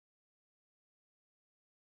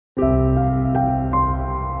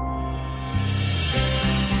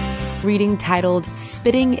reading titled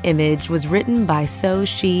Spitting Image was written by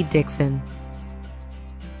She Dixon.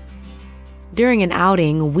 During an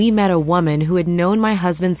outing, we met a woman who had known my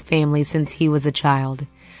husband's family since he was a child.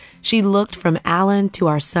 She looked from Alan to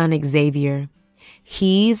our son Xavier.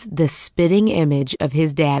 "He's the spitting image of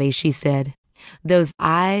his daddy," she said. "Those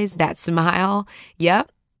eyes, that smile,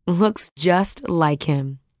 yep, looks just like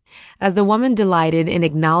him." As the woman delighted in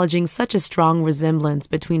acknowledging such a strong resemblance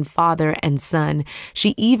between father and son,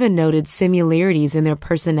 she even noted similarities in their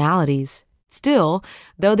personalities. Still,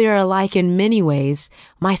 though they are alike in many ways,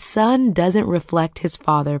 my son doesn't reflect his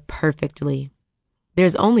father perfectly.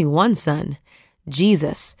 There's only one son,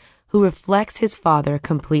 Jesus, who reflects his father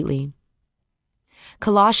completely.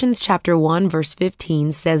 Colossians chapter 1 verse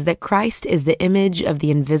 15 says that Christ is the image of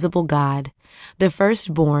the invisible God, the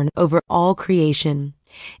firstborn over all creation.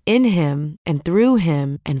 In him and through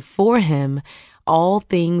him and for him, all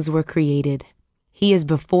things were created. He is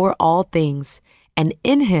before all things, and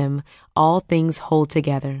in him all things hold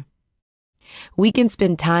together. We can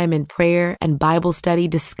spend time in prayer and Bible study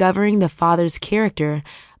discovering the Father's character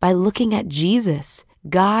by looking at Jesus,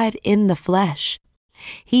 God in the flesh.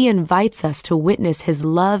 He invites us to witness his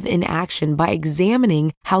love in action by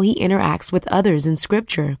examining how he interacts with others in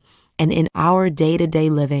Scripture and in our day-to-day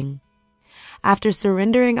living. After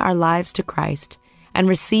surrendering our lives to Christ and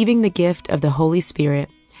receiving the gift of the Holy Spirit,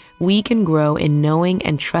 we can grow in knowing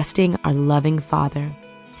and trusting our loving Father.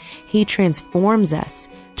 He transforms us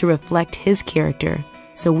to reflect his character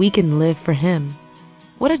so we can live for him.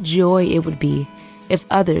 What a joy it would be if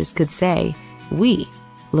others could say, "We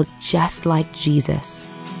look just like Jesus."